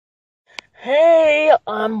Hey,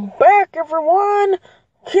 I'm back, everyone!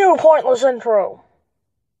 Cue pointless intro.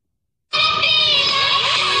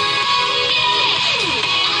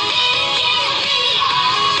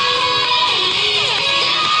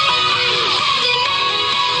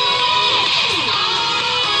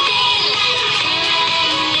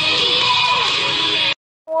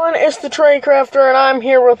 It's the Tray Crafter, and I'm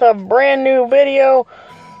here with a brand new video.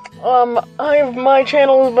 My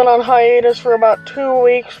channel has been on hiatus for about 2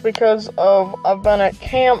 weeks because I've been at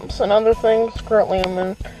camps and other things. Currently I'm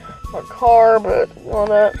in my car, but all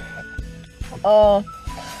that.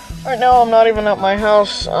 Right now I'm not even at my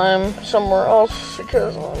house. I'm somewhere else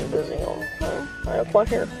because I'm busy all the time. I have my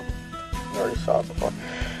hair. You already saw it before.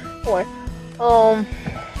 Anyway,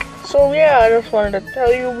 so yeah, I just wanted to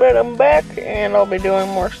tell you that I'm back and I'll be doing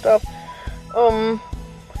more stuff. I'm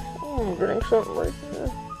getting something right there.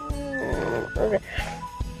 Okay.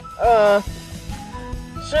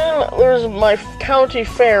 Soon there's my county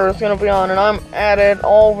fair is gonna be on, and I'm at it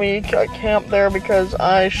all week. I camp there because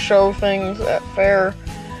I show things at fair.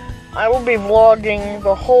 I will be vlogging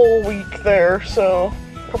the whole week there, so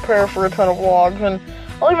prepare for a ton of vlogs, and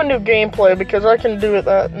I'll even do gameplay because I can do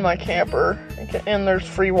that in my camper, and there's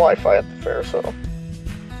free Wi-Fi at the fair, so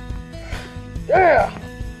yeah.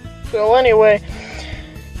 So anyway.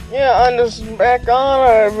 Yeah, I'm just back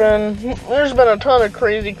on. There's been a ton of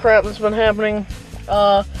crazy crap that's been happening.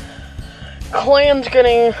 Clans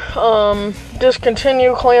getting,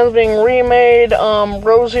 discontinued, clans being remade,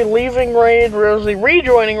 Rosie leaving raid, Rosie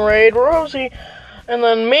rejoining raid, Rosie, and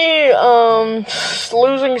then me,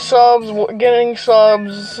 losing subs, getting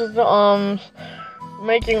subs,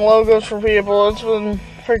 making logos for people. It's been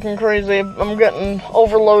freaking crazy. I'm getting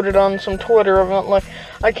overloaded on some Twitter event. Like,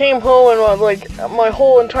 I came home and my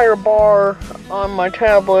whole entire bar on my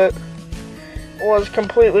tablet was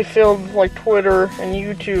completely filled with like Twitter and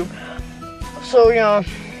YouTube. So yeah,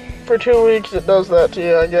 for 2 weeks it does that to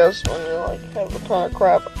you, I guess, when you have a ton of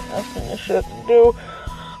crap asking you shit to do.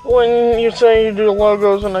 When you say you do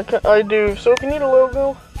logos, and I do. So if you need a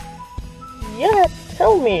logo, yeah,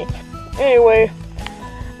 tell me. Anyway,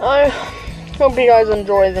 I hope you guys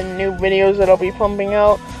enjoy the new videos that I'll be pumping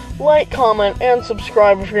out. Like, comment, and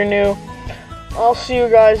subscribe if you're new. I'll see you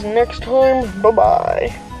guys next time.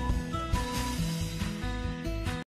 Bye-bye.